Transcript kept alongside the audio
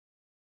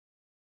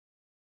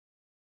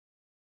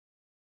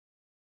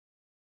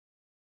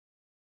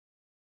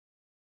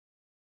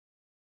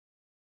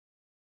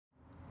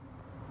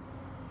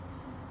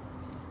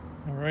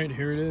Alright,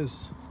 here it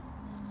is.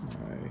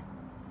 My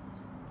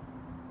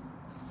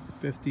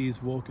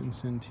 50s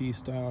Wilkinson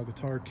T-style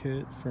guitar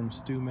kit from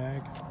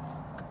Stewmac.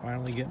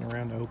 Finally getting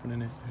around to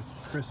opening it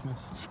at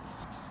Christmas.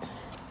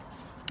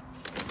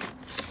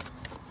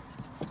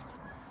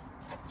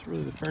 It's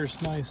really the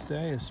first nice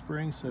day of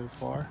spring so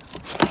far.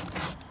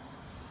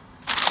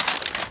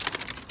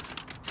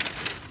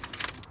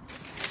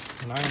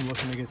 And I am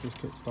looking to get this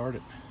kit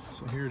started.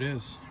 So here it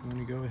is. I'm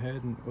going to go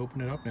ahead and open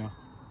it up now.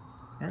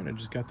 Alright, I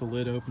just got the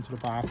lid open to the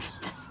box.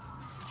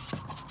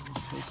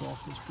 Take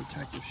off this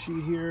protective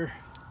sheet here.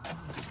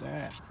 Look at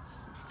that.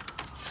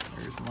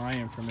 There's my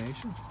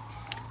information.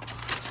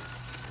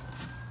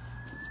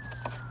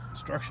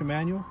 Instruction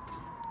manual.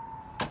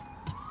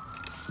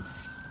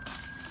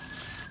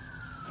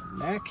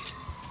 Neck.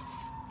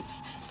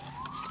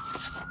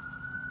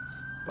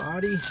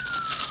 Body.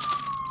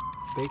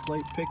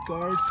 Bakelite pick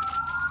guard.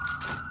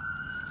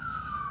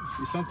 Must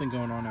be something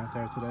going on out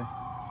there today.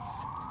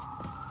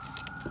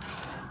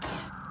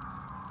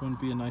 Wouldn't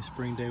be a nice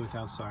spring day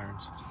without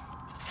sirens.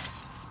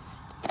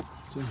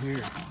 What's in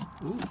here?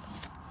 Ooh.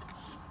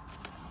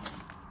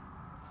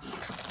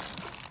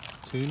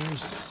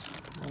 Tuners,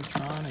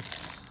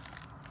 electronics,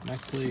 neck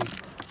bleed.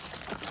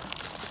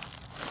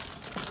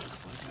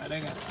 Looks like I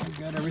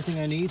got everything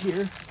I need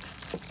here.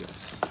 What's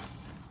this?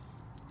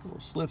 A little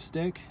slip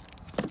stick.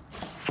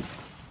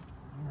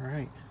 All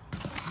right,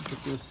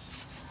 get this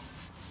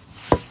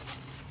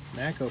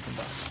neck opened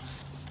up.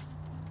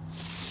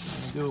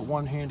 I'm gonna do it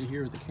one-handed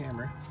here with the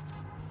camera.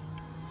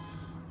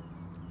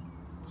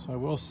 So I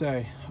will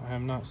say, I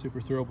am not super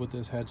thrilled with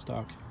this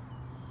headstock.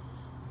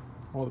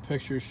 All the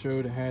pictures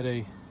showed it had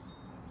a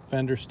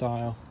Fender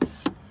style,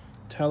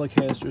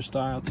 Telecaster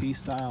style,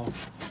 T-style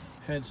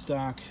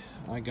headstock.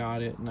 I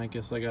got it, and I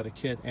guess I got a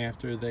kit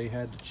after they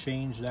had to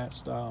change that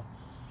style.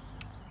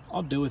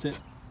 I'll do with it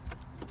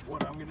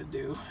what I'm gonna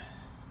do.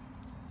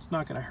 It's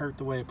not gonna hurt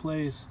the way it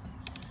plays,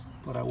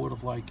 but I would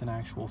have liked an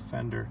actual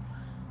Fender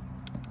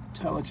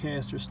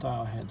Telecaster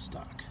style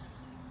headstock.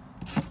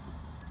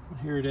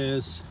 But here it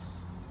is.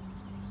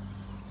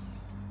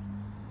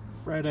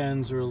 Fret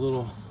ends are a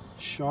little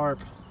sharp.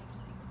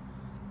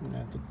 I'm gonna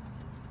have to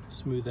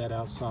smooth that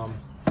out some.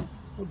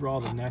 Overall,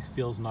 the neck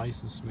feels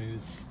nice and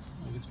smooth.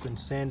 Like it's been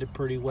sanded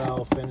pretty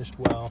well, finished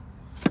well.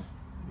 Let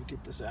me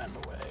get this out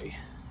of the way.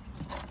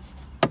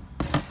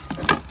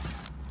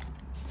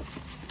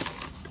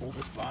 Pull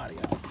this body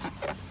out.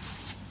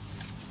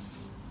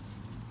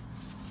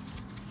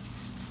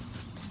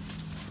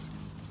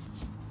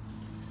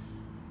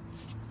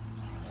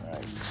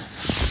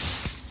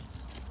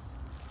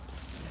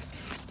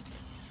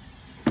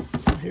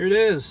 Here it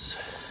is.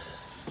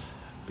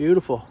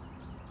 Beautiful.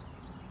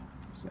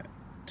 What's that?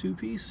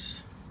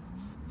 Two-piece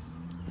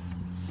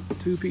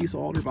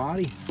alder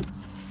body.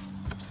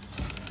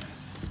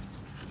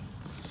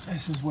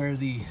 This is where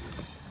the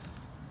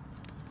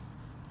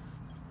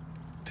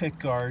pick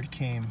guard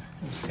came.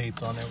 It was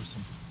taped on there with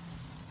some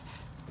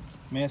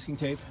masking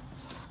tape.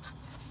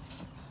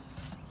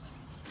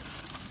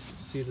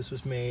 See, this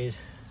was made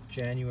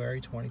January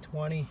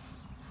 2020.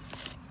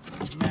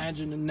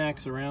 Imagine the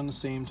neck's around the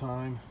same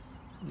time.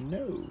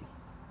 No.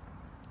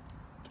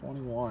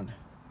 21.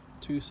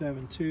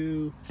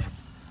 272.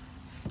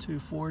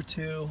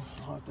 242.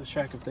 I'll have to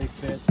check if they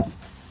fit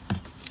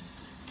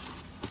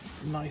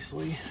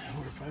nicely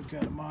or if I've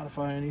got to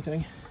modify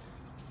anything.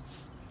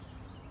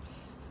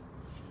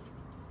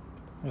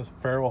 Those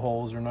ferrule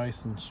holes are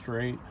nice and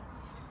straight.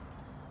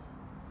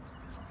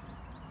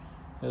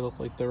 They look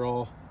like they're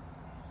all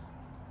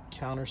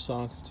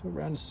countersunk to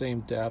around the same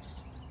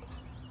depth.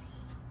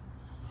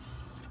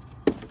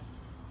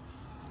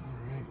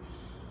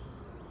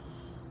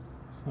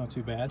 Not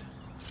too bad.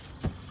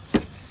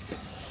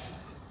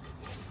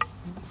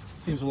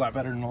 Seems a lot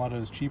better than a lot of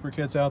those cheaper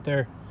kits out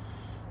there.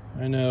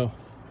 I know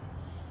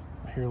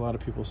I hear a lot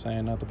of people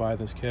saying not to buy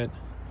this kit.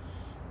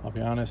 I'll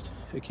be honest,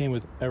 it came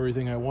with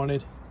everything I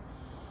wanted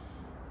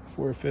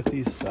for a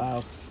 50s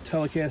style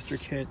Telecaster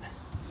kit.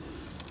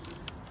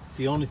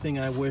 The only thing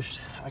I wish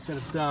I could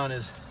have done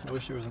is I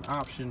wish there was an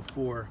option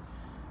for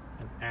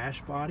an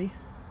ash body.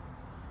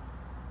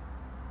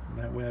 And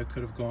that way I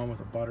could have gone with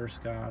a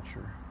butterscotch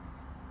or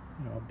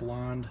a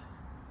blonde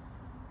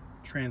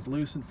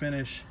translucent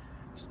finish.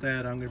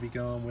 Instead, I'm going to be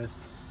going with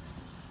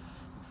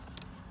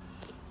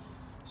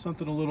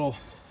something a little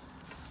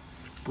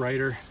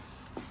brighter.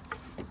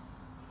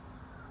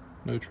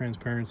 No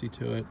transparency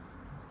to it.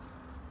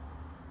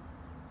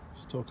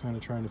 Still kind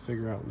of trying to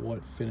figure out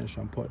what finish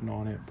I'm putting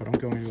on it, but I'm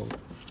going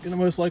to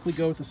most likely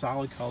go with a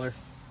solid color.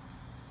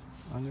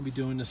 I'm going to be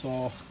doing this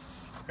all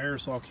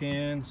aerosol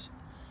cans,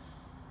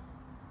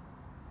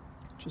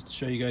 just to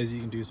show you guys you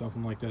can do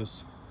something like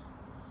this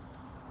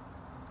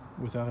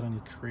without any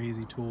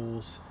crazy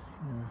tools.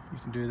 You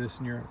can do this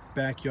in your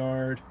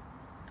backyard,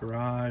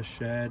 garage,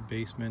 shed,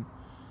 basement.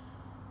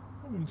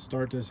 I'm going to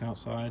start this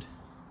outside.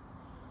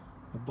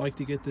 I'd like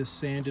to get this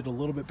sanded a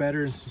little bit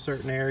better in some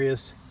certain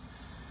areas,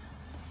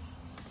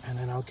 and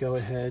then I'll go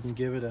ahead and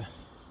give it a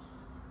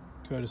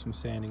coat of some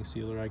sanding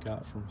sealer I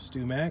got from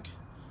Stewmac.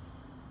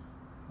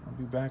 I'll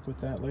be back with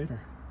that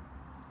later.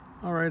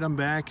 All right, I'm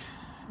back,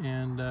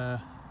 and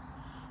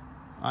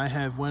I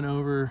have went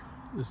over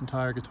this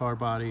entire guitar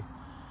body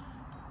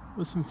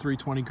with some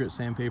 320 grit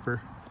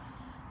sandpaper.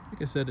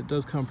 Like I said, it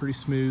does come pretty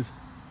smooth.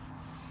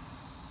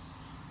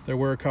 There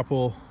were a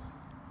couple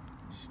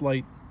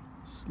slight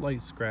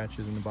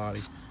scratches in the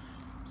body.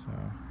 So,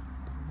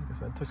 like I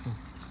said, I took some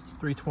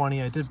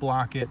 320. I did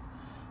block it.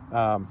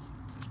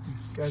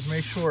 Guys,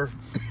 make sure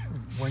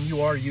when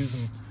you are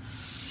using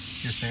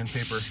your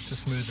sandpaper to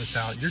smooth this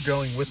out, you're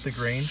going with the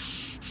grain.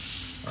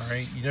 All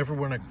right, you never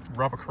want to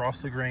rub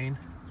across the grain.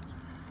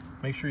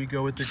 Make sure you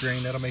go with the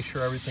grain. That'll make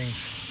sure everything's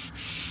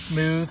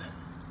smooth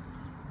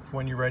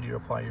when you're ready to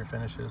apply your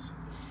finishes.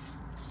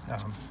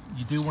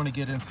 You do want to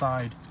get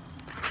inside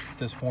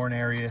this horn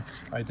area.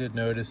 I did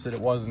notice that it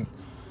wasn't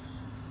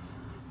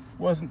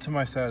to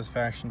my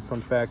satisfaction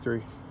from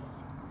factory.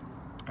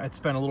 I'd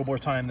spent a little more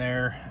time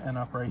there and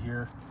up right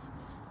here.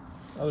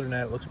 Other than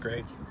that, it looks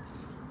great.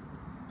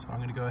 So I'm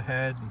going to go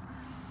ahead and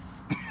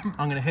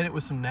I'm going to hit it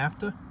with some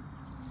naphtha,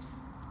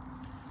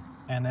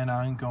 and then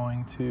I'm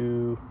going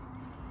to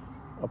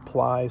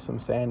apply some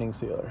sanding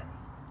sealer.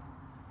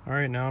 All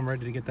right, now I'm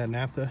ready to get that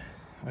naphtha.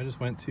 I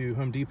just went to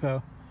Home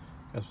Depot,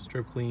 got some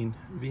Strip Clean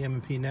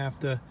VMP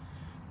naphtha.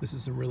 This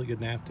is some really good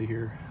naphtha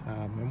here.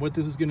 And what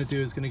this is going to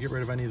do is going to get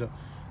rid of any of the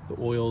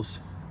oils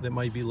that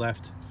might be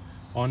left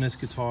on this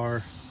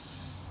guitar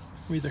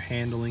from either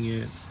handling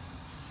it,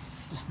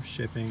 just from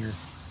shipping, or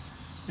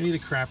any of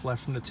the crap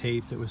left from the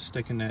tape that was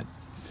sticking that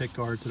pick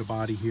guard to the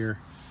body here.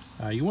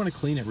 You want to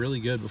clean it really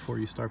good before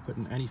you start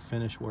putting any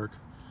finish work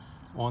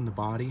on the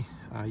body.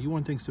 You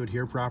want things to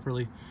adhere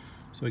properly.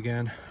 So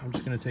again, I'm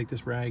just going to take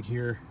this rag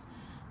here.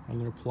 I'm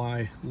going to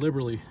apply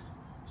liberally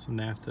some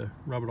naphtha,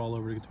 rub it all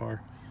over the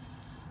guitar,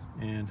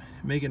 and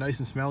make it nice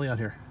and smelly out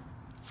here.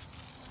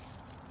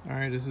 All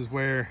right, this is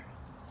where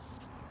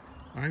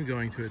I'm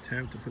going to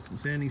attempt to put some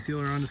sanding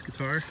sealer on this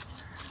guitar.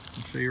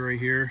 I'll show you right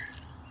here.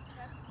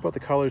 Bought the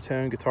Color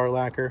Tone guitar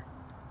lacquer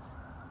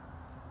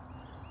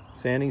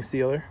sanding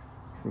sealer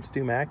from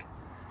Stewmac.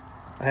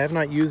 I have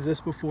not used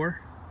this before.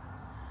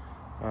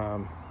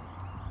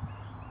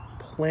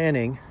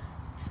 Planning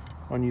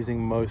on using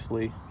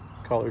mostly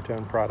Color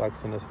Tone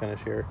products in this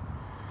finish here,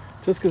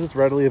 just because it's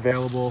readily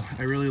available.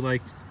 I really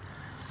like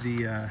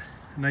the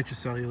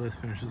nitrocellulose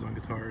finishes on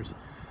guitars.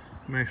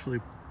 I'm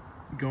actually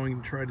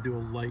going to try to do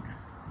a light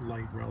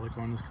relic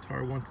on this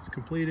guitar once it's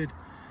completed.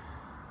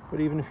 But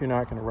even if you're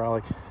not going to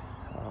relic,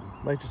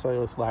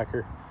 nitrocellulose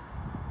lacquer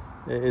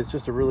is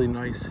just a really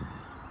nice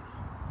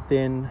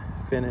thin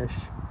finish.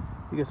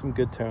 You get some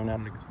good tone out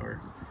of the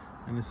guitar.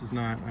 And this is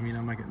not, I mean,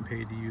 I'm not getting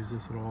paid to use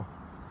this at all.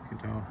 You can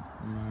tell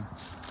I'm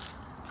not.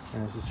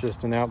 And this is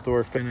just an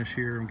outdoor finish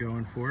here I'm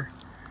going for.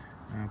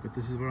 But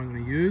this is what I'm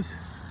going to use.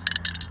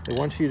 They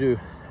want you to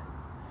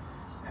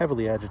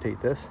heavily agitate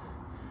this.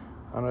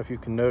 I don't know if you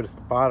can notice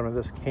the bottom of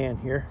this can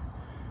here,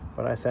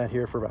 but I sat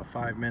here for about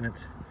 5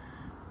 minutes.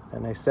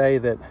 And they say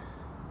that,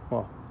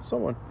 well,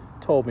 someone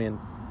told me in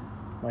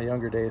my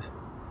younger days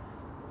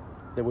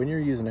that when you're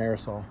using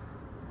aerosol,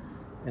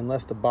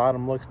 unless the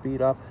bottom looks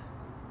beat up,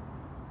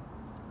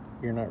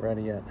 you're not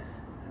ready yet.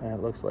 And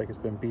it looks like it's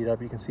been beat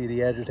up. You can see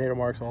the agitator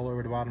marks all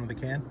over the bottom of the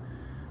can.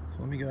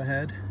 So let me go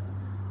ahead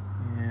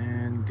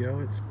and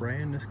go at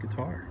spraying this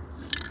guitar.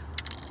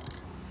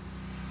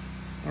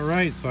 All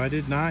right, so I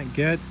did not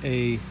get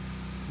a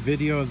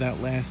video of that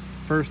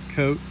first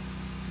coat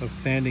of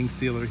sanding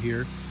sealer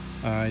here.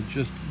 I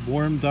just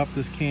warmed up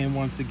this can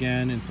once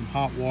again in some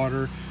hot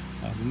water.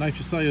 The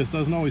nitrocellulose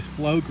doesn't always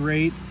flow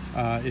great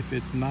if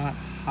it's not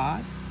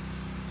hot.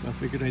 So I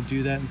figured I'd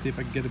do that and see if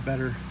I could get a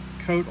better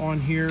coat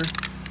on here.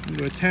 I'm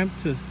going to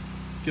attempt to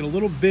get a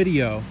little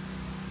video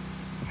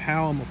of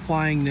how I'm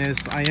applying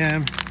this. I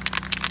am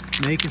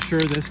making sure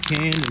this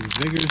can is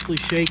vigorously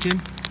shaken.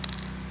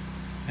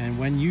 And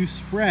when you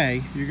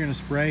spray, you're going to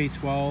spray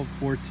 12,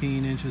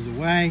 14 inches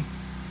away.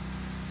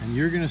 And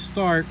you're going to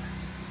start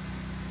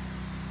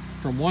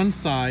from one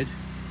side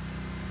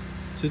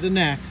to the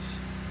next.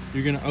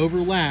 You're going to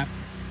overlap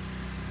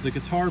the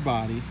guitar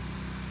body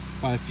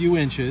by a few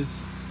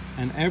inches.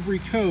 And every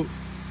coat,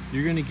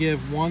 you're going to give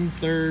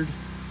 1/3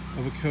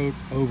 of a coat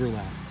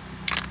overlap.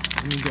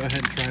 Let me go ahead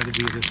and try to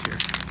do this here.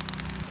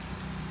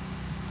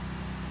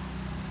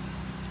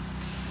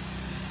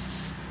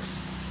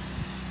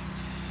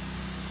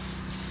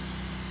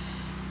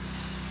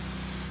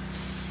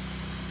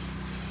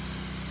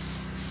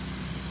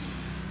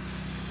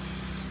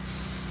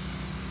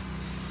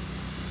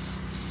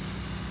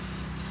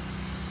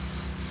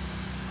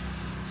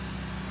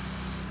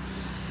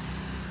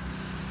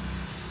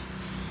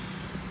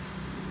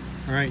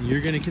 All right,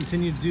 you're going to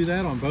continue to do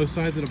that on both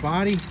sides of the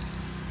body.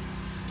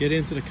 Get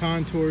into the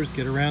contours,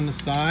 get around the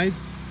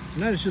sides.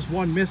 And that is just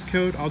one mist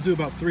coat. I'll do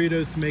about 3 of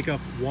those to make up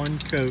one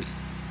coat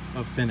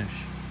of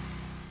finish.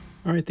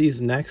 All right,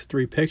 these next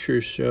 3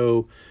 pictures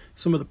show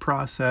some of the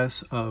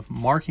process of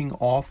marking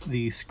off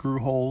the screw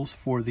holes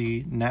for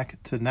the neck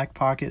to neck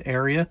pocket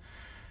area.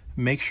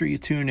 Make sure you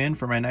tune in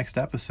for my next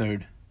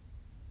episode.